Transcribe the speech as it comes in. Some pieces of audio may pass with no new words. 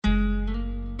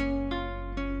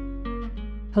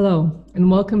Hello,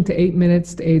 and welcome to 8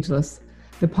 Minutes to Ageless,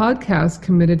 the podcast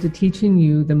committed to teaching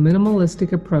you the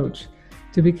minimalistic approach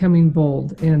to becoming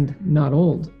bold and not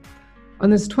old. On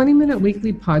this 20-minute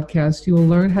weekly podcast, you will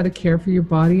learn how to care for your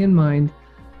body and mind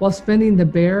while spending the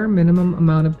bare minimum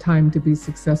amount of time to be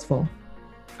successful.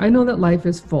 I know that life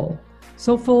is full,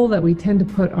 so full that we tend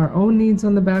to put our own needs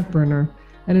on the back burner,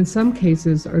 and in some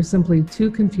cases are simply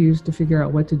too confused to figure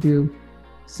out what to do,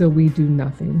 so we do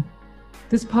nothing.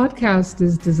 This podcast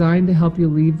is designed to help you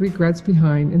leave regrets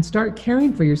behind and start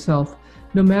caring for yourself,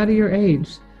 no matter your age,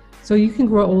 so you can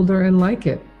grow older and like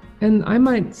it, and I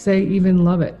might say even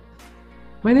love it.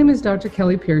 My name is Dr.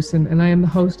 Kelly Pearson, and I am the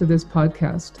host of this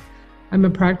podcast. I'm a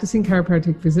practicing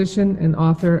chiropractic physician and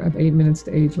author of 8 Minutes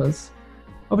to Ageless.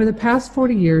 Over the past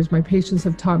 40 years, my patients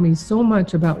have taught me so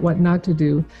much about what not to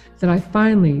do that I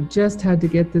finally just had to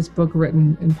get this book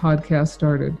written and podcast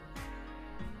started.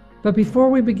 But before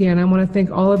we begin, I want to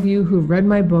thank all of you who've read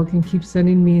my book and keep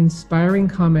sending me inspiring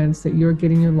comments that you're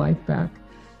getting your life back.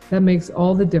 That makes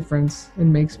all the difference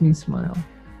and makes me smile.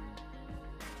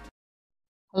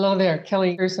 Hello there,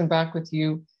 Kelly Pearson back with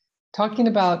you, talking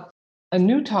about a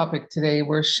new topic today.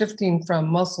 We're shifting from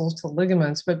muscles to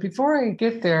ligaments. But before I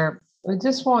get there, I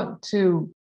just want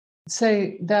to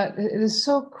say that it is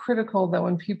so critical that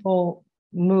when people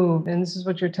move, and this is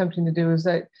what you're attempting to do, is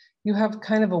that you have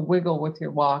kind of a wiggle with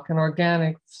your walk, an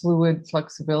organic, fluid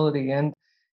flexibility, and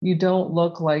you don't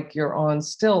look like you're on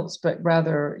stilts, but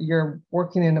rather you're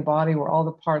working in a body where all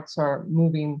the parts are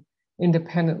moving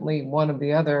independently, one of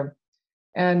the other.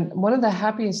 And one of the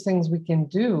happiest things we can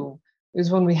do is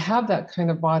when we have that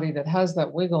kind of body that has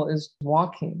that wiggle is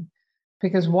walking.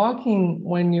 Because walking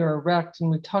when you're erect, and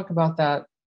we talk about that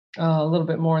a little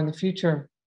bit more in the future,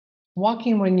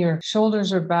 walking when your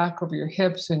shoulders are back over your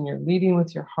hips and you're leading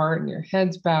with your heart and your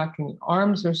head's back and your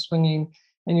arms are swinging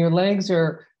and your legs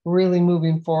are really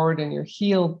moving forward and your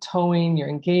heel toeing, you're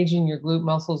engaging your glute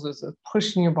muscles as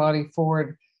pushing your body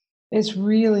forward. It's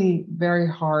really very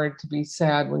hard to be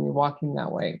sad when you're walking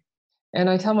that way. And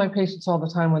I tell my patients all the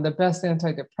time, one of the best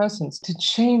antidepressants to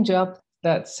change up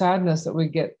that sadness that we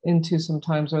get into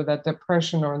sometimes, or that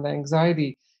depression or the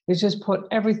anxiety, is just put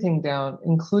everything down,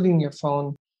 including your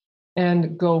phone,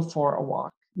 and go for a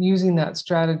walk, using that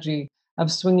strategy of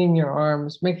swinging your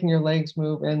arms, making your legs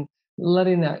move, and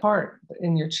letting that part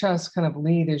in your chest kind of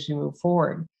lead as you move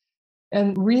forward.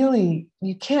 And really,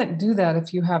 you can't do that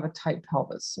if you have a tight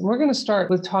pelvis. And we're going to start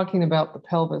with talking about the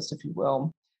pelvis, if you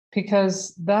will,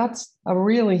 because that's a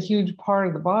really huge part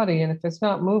of the body. And if it's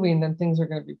not moving, then things are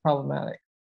going to be problematic.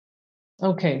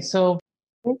 Okay, so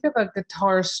think of a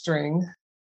guitar string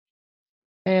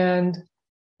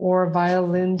or a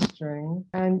violin string,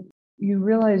 and you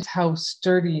realize how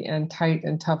sturdy and tight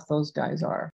and tough those guys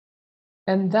are.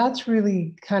 And that's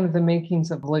really kind of the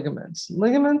makings of ligaments.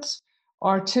 Ligaments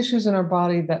are tissues in our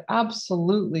body that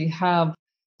absolutely have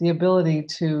the ability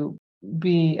to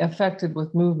be affected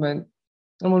with movement.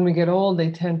 And when we get old,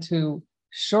 they tend to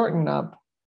shorten up,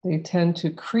 they tend to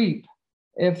creep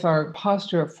if our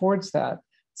posture affords that.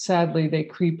 Sadly, they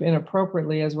creep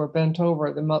inappropriately as we're bent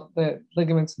over. The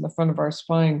ligaments in the front of our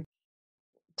spine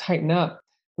tighten up.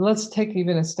 Let's take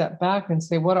even a step back and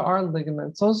say, what are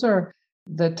ligaments? Those are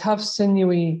the tough,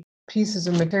 sinewy pieces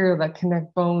of material that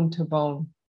connect bone to bone.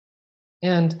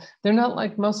 And they're not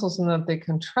like muscles in that they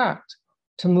contract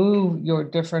to move your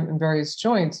different and various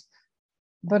joints,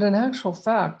 but in actual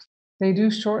fact, they do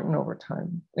shorten over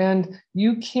time. And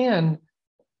you can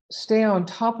stay on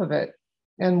top of it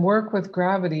and work with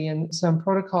gravity and some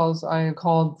protocols I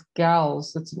called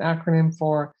GALS. That's an acronym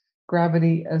for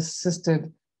gravity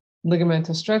assisted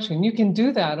ligamentous stretching. You can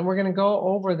do that. And we're going to go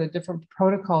over the different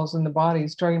protocols in the body,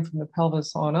 starting from the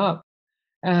pelvis on up.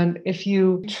 And if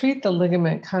you treat the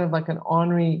ligament kind of like an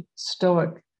ornery,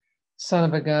 stoic son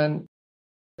of a gun,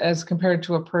 as compared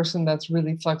to a person that's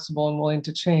really flexible and willing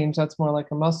to change, that's more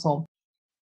like a muscle.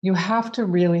 You have to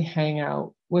really hang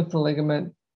out with the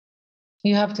ligament.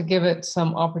 You have to give it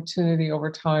some opportunity over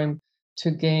time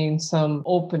to gain some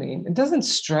opening. It doesn't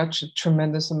stretch a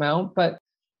tremendous amount, but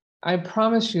I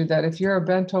promise you that if you're a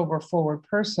bent over forward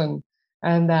person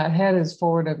and that head is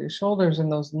forward of your shoulders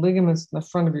and those ligaments in the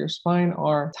front of your spine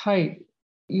are tight,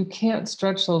 you can't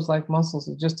stretch those like muscles.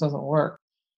 It just doesn't work.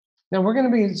 Now we're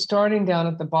going to be starting down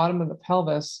at the bottom of the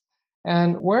pelvis,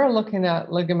 and we're looking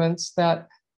at ligaments that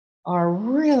are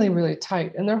really, really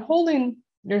tight, and they're holding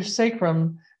your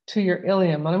sacrum to your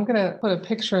ilium. And I'm going to put a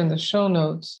picture in the show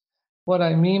notes what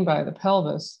I mean by the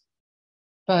pelvis,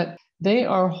 but they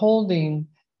are holding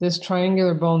this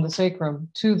triangular bone, the sacrum,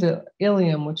 to the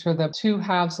ilium, which are the two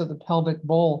halves of the pelvic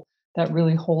bowl that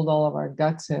really hold all of our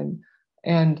guts in.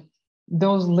 And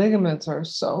those ligaments are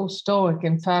so stoic.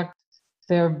 In fact,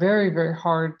 they're very, very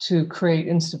hard to create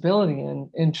instability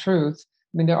in truth.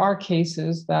 I mean, there are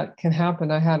cases that can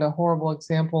happen. I had a horrible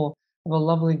example of a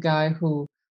lovely guy who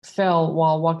fell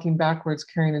while walking backwards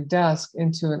carrying a desk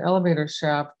into an elevator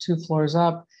shaft 2 floors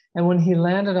up. And when he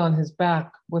landed on his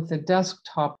back with the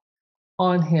desktop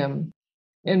on him,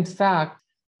 in fact,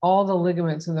 all the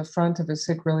ligaments in the front of his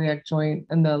sacroiliac joint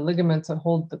and the ligaments that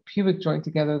hold the pubic joint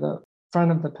together, the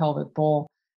front of the pelvic bowl,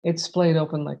 it splayed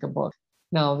open like a book.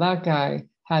 Now, that guy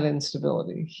had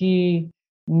instability. He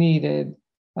needed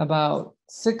about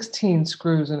 16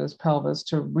 screws in his pelvis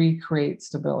to recreate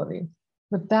stability.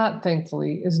 But that,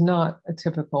 thankfully, is not a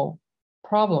typical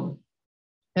problem.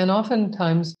 And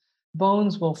oftentimes,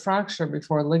 bones will fracture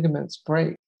before ligaments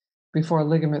break, before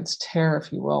ligaments tear,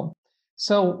 if you will.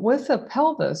 So with the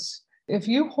pelvis, if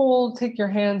you take your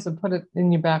hands and put it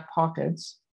in your back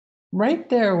pockets, right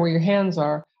there where your hands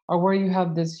are where you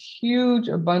have this huge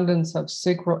abundance of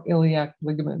sacroiliac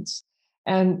ligaments.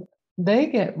 And they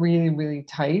get really, really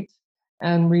tight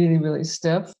and really, really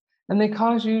stiff, and they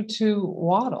cause you to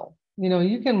waddle. You know,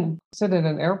 you can sit at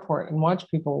an airport and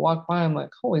watch people walk by. I'm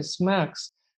like, holy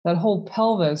smacks, that whole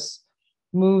pelvis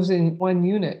moves in one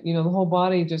unit. You know, the whole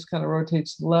body just kind of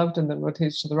rotates to the left and then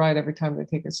rotates to the right every time they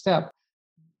take a step.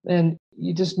 And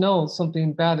you just know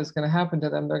something bad is going to happen to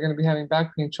them. They're going to be having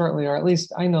back pain shortly, or at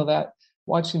least I know that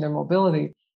watching their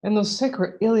mobility. And those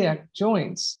sacroiliac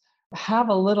joints have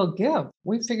a little give.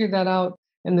 We figured that out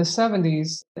in the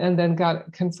 70s and then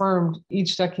got confirmed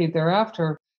each decade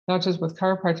thereafter, not just with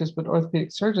chiropractors, but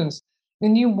orthopedic surgeons.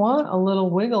 And you want a little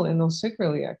wiggle in those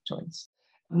sacroiliac joints.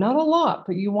 Not a lot,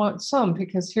 but you want some,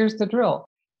 because here's the drill.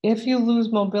 If you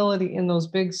lose mobility in those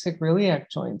big sacroiliac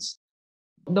joints,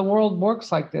 the world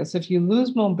works like this. If you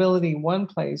lose mobility one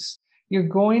place, you're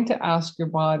going to ask your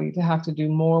body to have to do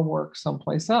more work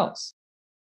someplace else.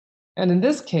 And in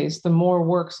this case, the more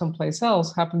work someplace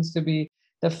else happens to be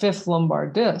the fifth lumbar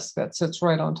disc that sits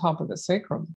right on top of the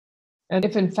sacrum. And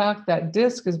if in fact that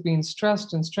disc is being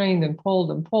stressed and strained and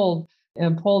pulled and pulled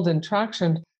and pulled in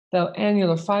traction, the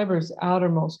annular fibers,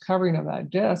 outermost covering of that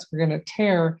disc, are going to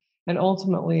tear and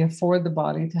ultimately afford the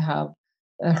body to have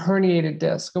a herniated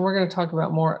disc. And we're going to talk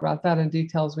about more about that in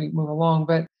detail as we move along.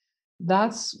 But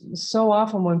that's so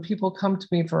often when people come to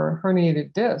me for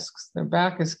herniated discs, their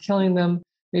back is killing them.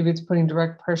 Maybe it's putting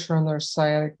direct pressure on their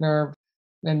sciatic nerve,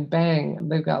 and bang,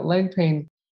 they've got leg pain.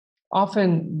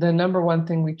 Often the number one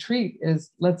thing we treat is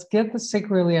let's get the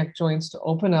sacroiliac joints to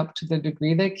open up to the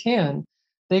degree they can.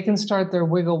 They can start their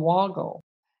wiggle woggle,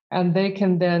 and they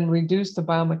can then reduce the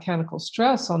biomechanical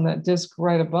stress on that disc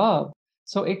right above,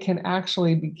 so it can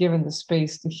actually be given the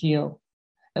space to heal.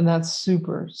 And that's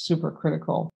super, super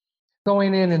critical.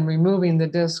 Going in and removing the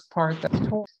disc part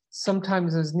that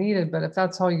sometimes is needed, but if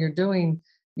that's all you're doing,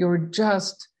 you're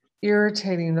just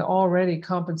irritating the already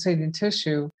compensating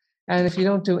tissue. And if you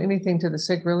don't do anything to the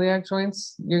sacroiliac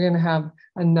joints, you're going to have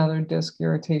another disc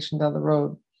irritation down the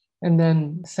road. And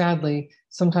then sadly,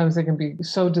 sometimes they can be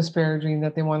so disparaging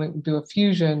that they want to do a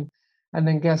fusion. And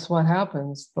then guess what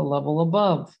happens? The level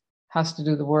above has to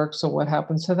do the work. So what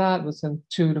happens to that? Within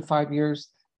 2 to 5 years,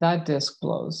 that disc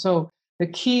blows. So the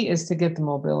key is to get the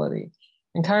mobility.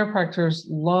 And chiropractors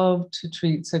love to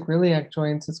treat sacroiliac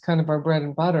joints. It's kind of our bread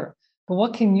and butter. But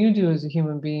what can you do as a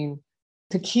human being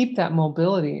to keep that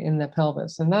mobility in the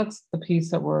pelvis? And that's the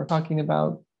piece that we're talking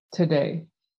about today.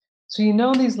 So you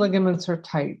know these ligaments are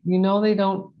tight. You know they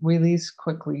don't release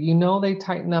quickly. You know they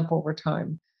tighten up over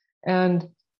time. And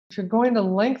if you're going to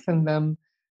lengthen them,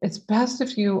 it's best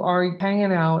if you are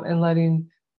hanging out and letting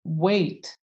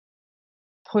weight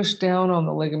push down on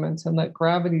the ligaments and let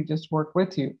gravity just work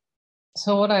with you.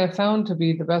 So what I have found to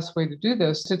be the best way to do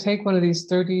this, to take one of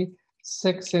these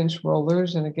 36-inch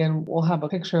rollers, and again, we'll have a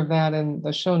picture of that in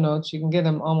the show notes. You can get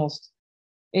them almost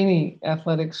any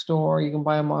athletic store. You can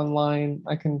buy them online.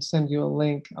 I can send you a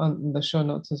link on the show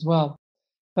notes as well.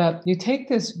 But you take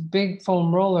this big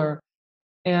foam roller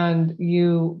and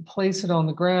you place it on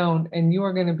the ground, and you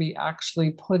are going to be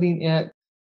actually putting it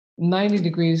 90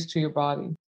 degrees to your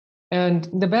body. And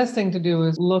the best thing to do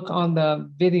is look on the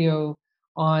video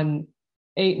on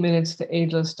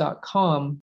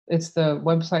 8minutestoageless.com. It's the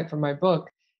website for my book.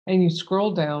 And you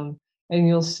scroll down and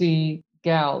you'll see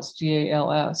GALS,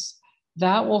 G-A-L-S.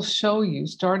 That will show you,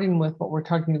 starting with what we're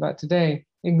talking about today,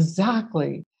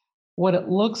 exactly what it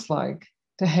looks like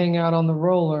to hang out on the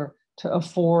roller, to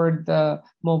afford the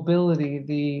mobility,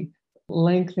 the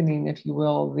lengthening, if you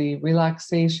will, the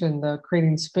relaxation, the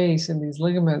creating space in these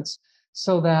ligaments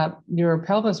so that your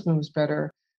pelvis moves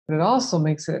better. But it also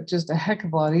makes it just a heck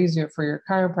of a lot easier for your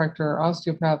chiropractor or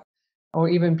osteopath or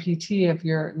even PT, if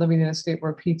you're living in a state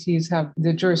where PTs have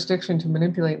the jurisdiction to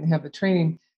manipulate and have the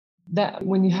training, that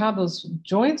when you have those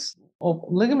joints or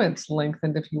ligaments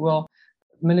lengthened, if you will,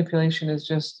 manipulation is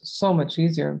just so much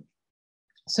easier.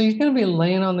 So you're going to be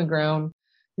laying on the ground.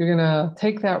 You're going to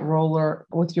take that roller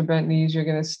with your bent knees. You're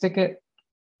going to stick it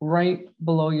right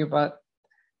below your butt,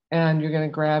 and you're going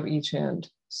to grab each end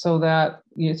so that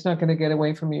it's not going to get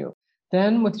away from you.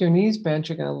 Then with your knees bent,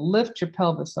 you're going to lift your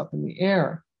pelvis up in the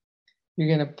air.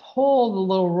 You're going to pull the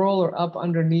little roller up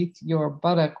underneath your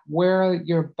buttock where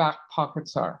your back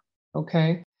pockets are,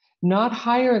 okay? Not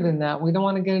higher than that. We don't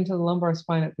want to get into the lumbar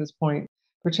spine at this point,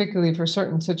 particularly for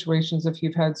certain situations if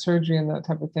you've had surgery and that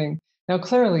type of thing. Now,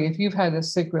 clearly, if you've had a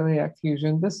sacroiliac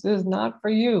fusion, this is not for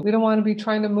you. We don't want to be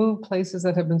trying to move places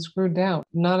that have been screwed down.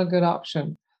 Not a good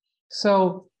option.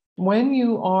 So when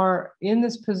you are in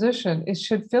this position, it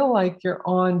should feel like you're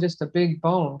on just a big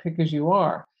bone because you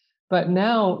are. But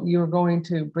now you're going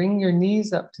to bring your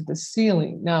knees up to the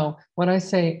ceiling. Now, when I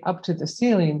say up to the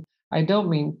ceiling, I don't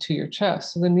mean to your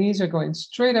chest. So the knees are going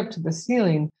straight up to the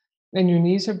ceiling and your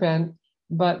knees are bent,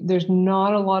 but there's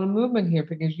not a lot of movement here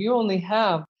because you only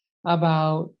have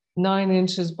about 9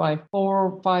 inches by 4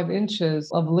 or 5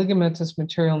 inches of ligamentous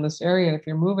material in this area. And if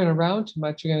you're moving around too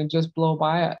much, you're going to just blow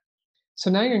by it. So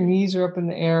now your knees are up in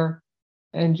the air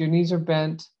and your knees are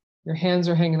bent. Your hands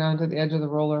are hanging onto the edge of the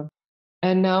roller.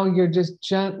 And now you're just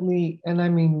gently, and I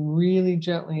mean really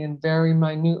gently and very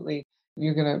minutely,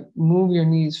 you're going to move your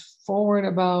knees forward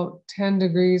about 10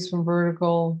 degrees from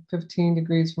vertical, 15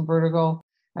 degrees from vertical,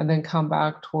 and then come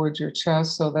back towards your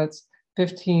chest. So that's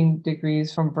 15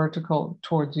 degrees from vertical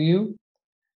towards you.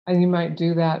 And you might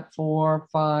do that 4,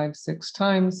 5, 6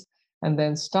 times and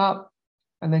then stop.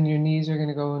 And then your knees are going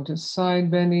to go into side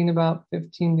bending about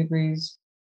 15 degrees.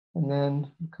 And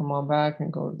then come on back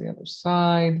and go to the other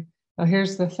side. Now,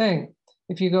 here's the thing.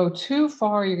 If you go too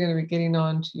far, you're going to be getting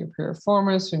on to your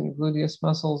piriformis and your gluteus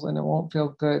muscles, and it won't feel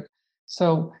good.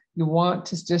 So you want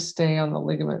to just stay on the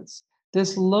ligaments.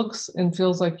 This looks and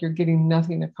feels like you're getting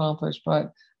nothing accomplished,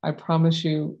 but I promise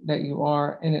you that you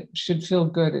are, and it should feel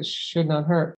good. It should not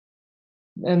hurt.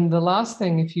 And the last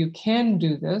thing, if you can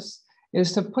do this,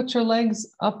 is to put your legs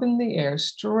up in the air,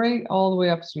 straight all the way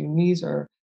up so your knees are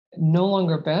no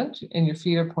longer bent and your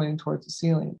feet are pointing towards the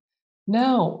ceiling.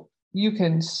 Now you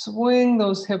can swing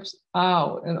those hips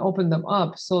out and open them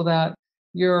up so that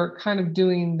you're kind of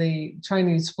doing the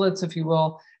Chinese splits, if you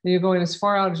will, and you're going as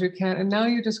far out as you can. And now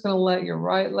you're just going to let your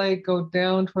right leg go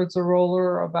down towards the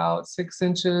roller about 6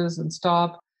 inches and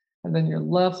stop. And then your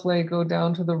left leg go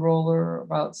down to the roller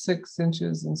about 6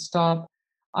 inches and stop.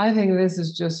 I think this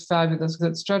is just fabulous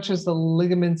because it stretches the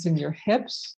ligaments in your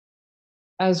hips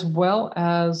as well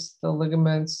as the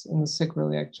ligaments in the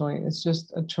sacroiliac joint. It's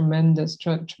just a tremendous,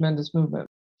 tremendous movement.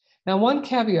 Now, one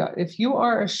caveat, if you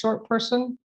are a short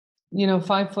person,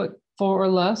 5'4" or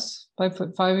less,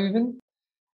 5'5" even,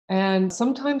 and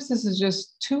sometimes this is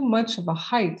just too much of a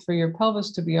height for your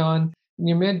pelvis to be on, and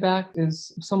your mid back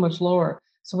is so much lower.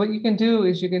 So what you can do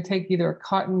is you can take either a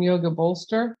cotton yoga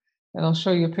bolster, and I'll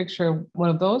show you a picture of one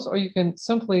of those, or you can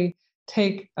simply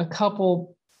take a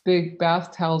couple big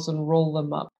bath towels and roll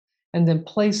them up, and then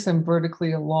place them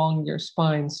vertically along your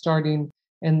spine, starting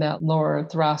in that lower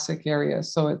thoracic area.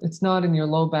 So it's not in your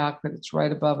low back, but it's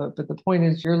right above it. But the point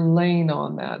is you're laying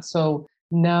on that. So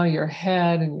now your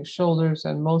head and your shoulders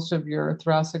and most of your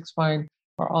thoracic spine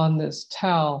are on this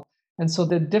towel. And so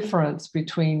the difference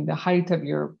between the height of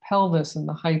your pelvis and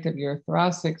the height of your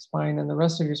thoracic spine and the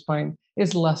rest of your spine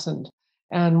is lessened.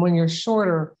 And when you're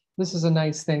shorter, this is a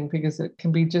nice thing because it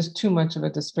can be just too much of a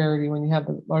disparity when you have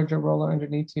the larger roller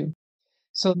underneath you.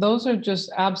 So those are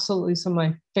just absolutely some of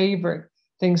my favorite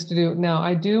things to do. Now,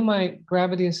 I do my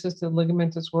gravity-assisted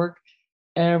ligamentous work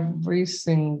every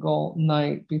single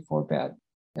night before bed.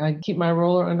 I keep my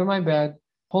roller under my bed,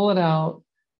 pull it out,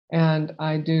 and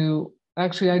I do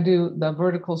the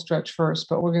vertical stretch first,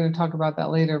 but we're going to talk about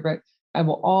that later. But I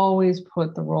will always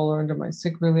put the roller under my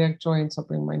sacroiliac joints. I'll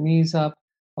bring my knees up.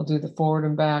 I'll do the forward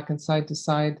and back and side to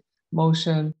side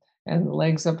motion and the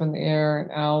legs up in the air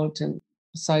and out and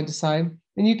side to side.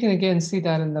 And you can again see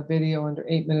that in the video under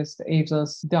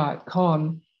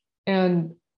 8minutestoageless.com.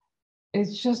 And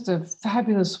it's just a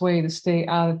fabulous way to stay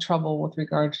out of trouble with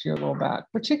regards to your low back,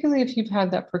 particularly if you've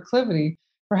had that proclivity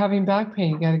for having back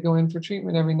pain. You got to go in for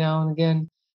treatment every now and again.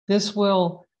 This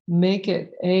will make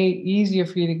it easier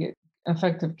for you to get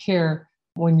effective care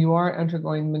when you are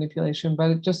undergoing manipulation,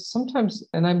 but it just sometimes,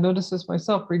 and I've noticed this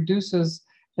myself, reduces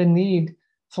the need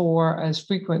for as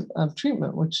frequent of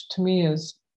treatment, which to me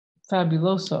is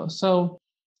fabuloso. So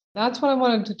that's what I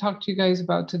wanted to talk to you guys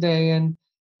about today. And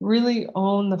really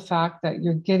own the fact that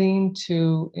you're getting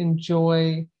to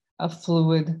enjoy a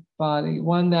fluid body,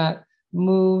 one that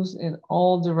moves in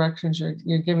all directions.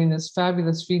 You're giving this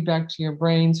fabulous feedback to your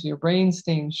brain, so your brain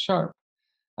staying sharp.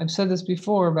 I've said this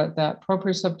before, but that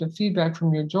proprioceptive feedback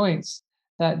from your joints,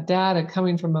 that data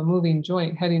coming from a moving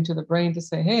joint heading to the brain to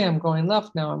say, hey, I'm going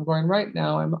left now, I'm going right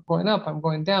now, I'm going up, I'm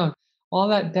going down. All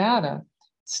that data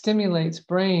stimulates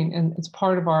brain, and it's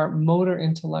part of our motor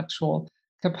intellectual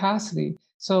capacity.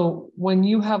 So when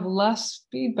you have less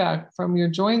feedback from your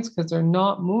joints because they're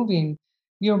not moving,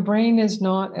 your brain is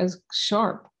not as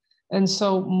sharp. And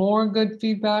so more good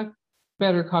feedback,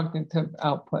 better cognitive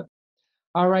output.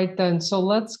 All right, then. So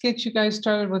let's get you guys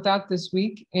started with that this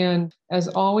week. And as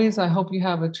always, I hope you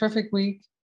have a terrific week,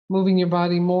 moving your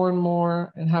body more and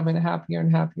more and having a happier and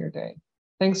happier day.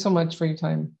 Thanks so much for your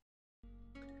time.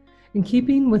 In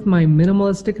keeping with my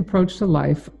minimalistic approach to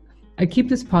life, I keep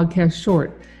this podcast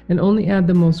short and only add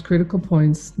the most critical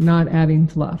points, not adding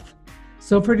fluff.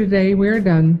 So for today, we are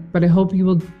done, but I hope you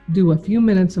will do a few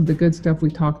minutes of the good stuff we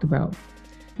talked about.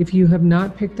 If you have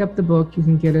not picked up the book, you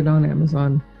can get it on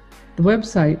Amazon. The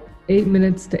website,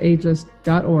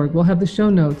 8minutestoageless.org, will have the show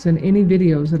notes and any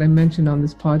videos that I mentioned on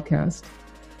this podcast.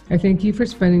 I thank you for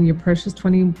spending your precious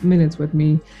 20 minutes with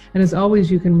me, and as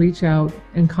always, you can reach out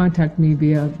and contact me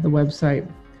via the website.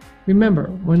 Remember,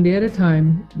 one day at a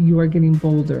time, you are getting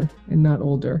bolder and not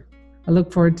older. I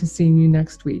look forward to seeing you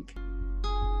next week.